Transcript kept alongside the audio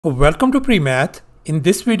Welcome to PreMath. In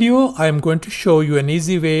this video, I am going to show you an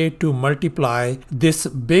easy way to multiply this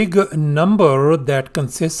big number that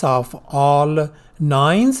consists of all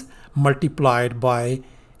nines multiplied by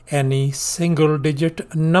any single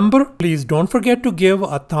digit number. Please don't forget to give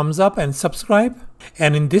a thumbs up and subscribe.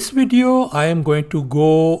 And in this video, I am going to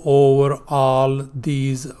go over all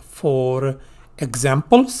these four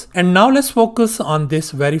examples. And now let's focus on this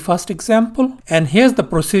very first example. And here's the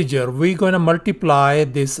procedure. We're going to multiply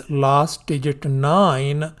this last digit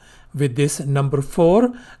 9 with this number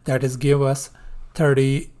 4, that is give us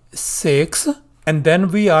 36. And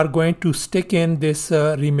then we are going to stick in this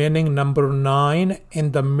remaining number 9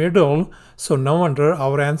 in the middle. So no wonder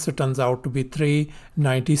our answer turns out to be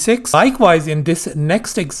 396. Likewise, in this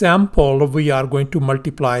next example, we are going to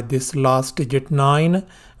multiply this last digit 9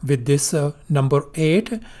 with this number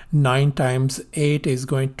 8. 9 times 8 is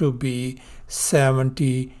going to be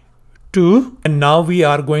 72. And now we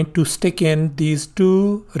are going to stick in these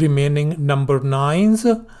two remaining number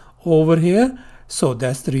 9s over here. So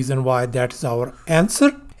that's the reason why that is our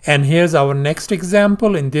answer. And here's our next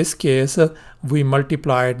example. In this case, we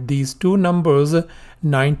multiplied these two numbers.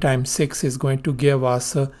 9 times 6 is going to give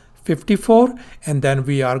us 54. And then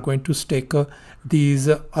we are going to stick these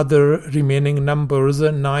other remaining numbers,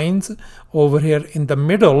 9s, over here in the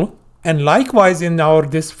middle. And likewise, in our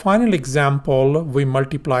this final example, we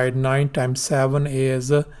multiplied 9 times 7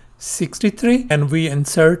 is 63, and we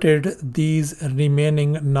inserted these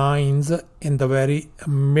remaining 9s in the very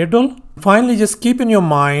middle. Finally, just keep in your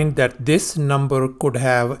mind that this number could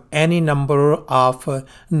have any number of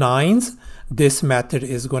 9s. This method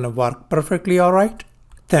is going to work perfectly all right.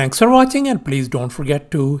 Thanks for watching, and please don't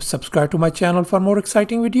forget to subscribe to my channel for more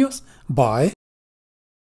exciting videos. Bye.